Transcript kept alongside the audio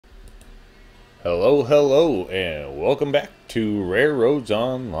Hello, and welcome back to RailRoads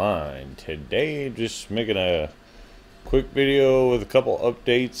Online. Today, just making a quick video with a couple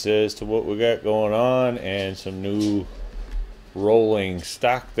updates as to what we got going on and some new rolling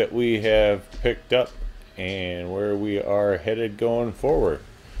stock that we have picked up and where we are headed going forward.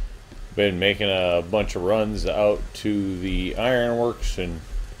 Been making a bunch of runs out to the ironworks and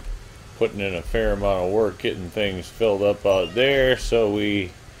putting in a fair amount of work getting things filled up out there, so we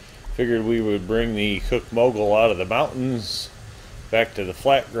figured we would bring the Cook Mogul out of the mountains back to the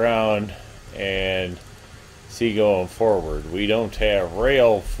flat ground and see going forward. We don't have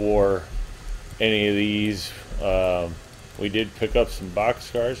rail for any of these. We did pick up some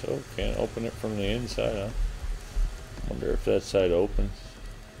boxcars. Oh, can't open it from the inside, huh? Wonder if that side opens.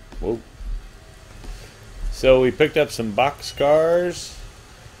 Whoa. So we picked up some boxcars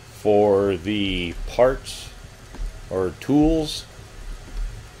for the parts or tools.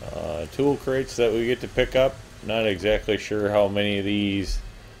 Tool crates that we get to pick up. Not exactly sure how many of these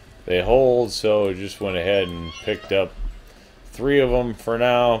they hold, so just went ahead and picked up 3 of them for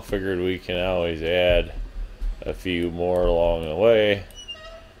now. Figured we can always add a few more along the way.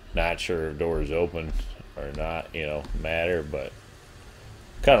 Not sure if doors open or not, matter, but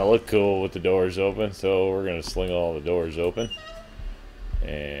kind of look cool with the doors open, so we're gonna sling all the doors open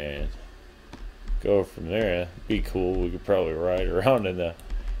and go from there. Be cool. We could probably ride around in the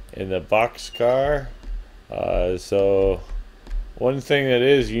boxcar. So one thing that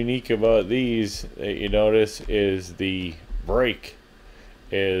is unique about these that you notice is the brake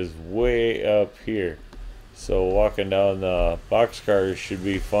is way up here. So walking down the boxcars should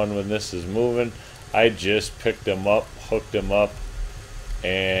be fun when this is moving. I just picked them up, hooked them up,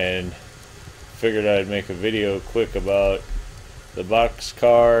 and figured I'd make a video quick about the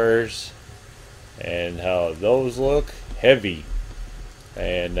boxcars and how those look. Heavy.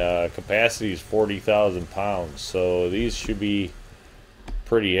 And capacity is 40,000 pounds, so these should be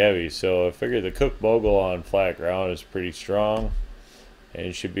pretty heavy. So I figured the Cook Mogul on flat ground is pretty strong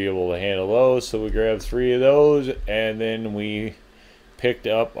and should be able to handle those. So we grabbed 3 of those, and then we picked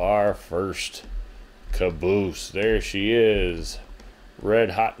up our first caboose. There she is,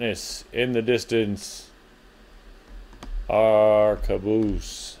 red Hotness in the distance. Our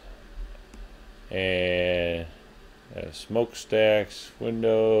caboose. And smokestacks,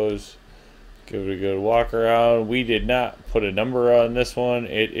 windows. Give it a good walk around. We did not put a number on this one.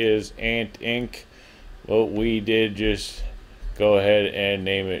 It is Ant Inc. But we did just go ahead and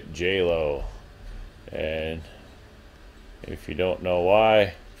name it J-Lo. And if you don't know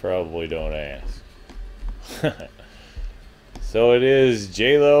why, probably don't ask. So it is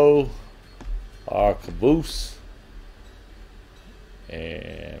J-Lo, our caboose.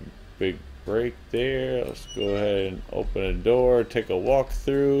 And big break there. Let's go ahead and open a door, take a walk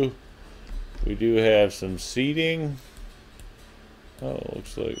through. We do have some seating. Oh,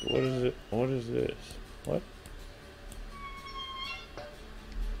 looks like, what is it? What is this? What?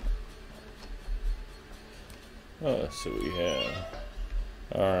 Oh, so we have,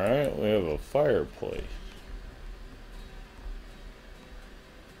 alright, we have a fireplace.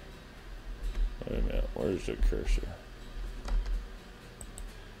 Wait a minute, where's the cursor?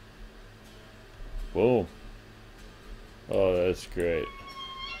 Boom. Oh, that's great.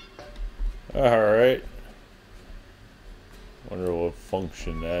 Alright. Wonder what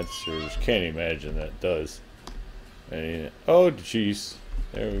function that serves. Can't imagine that does. Oh, jeez.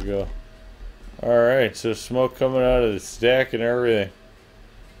 There we go. Alright, so smoke coming out of the stack and everything.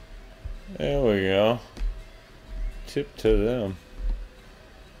 There we go. Tip to them.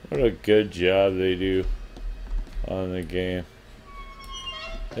 What a good job they do on the game.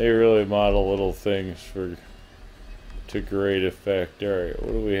 They really model little things to great effect. Alright,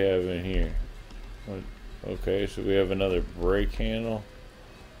 what do we have in here? Okay, so we have another brake handle.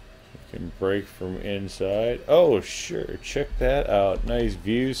 We can brake from inside. Oh, sure. Check that out. Nice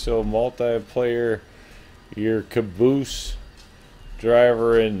view. So multiplayer, your caboose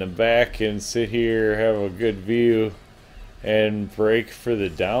driver in the back can sit here, have a good view, and brake for the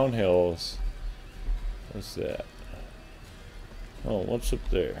downhills. What's that? Oh, what's up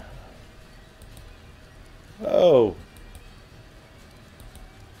there? Oh!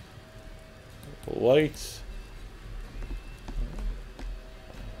 Lights.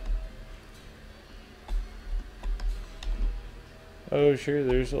 Oh, sure,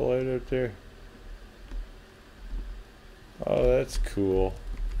 there's a light up there. Oh, that's cool.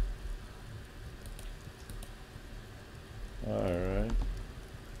 Alright.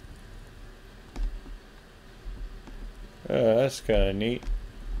 Oh, that's kind of neat.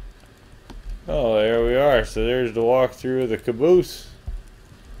 Oh, there we are. So there's the walkthrough of the caboose.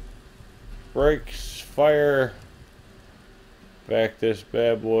 brakes, fire, back this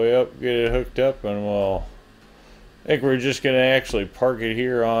bad boy up, get it hooked up, and we'll, I think we're just going to actually park it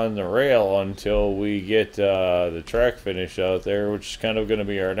here on the rail until we get the track finished out there, which is kind of going to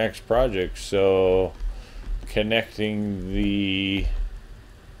be our next project. So connecting the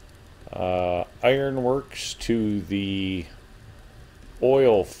ironworks to the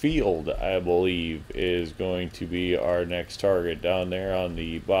oil field, I believe, is going to be our next target down there on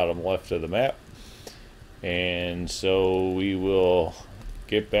the bottom left of the map. And so we will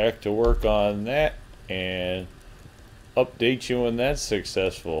get back to work on that and update you when that's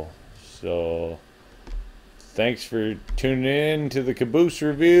successful. So thanks for tuning in to the caboose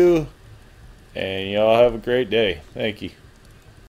review, and y'all have a great day. Thank you.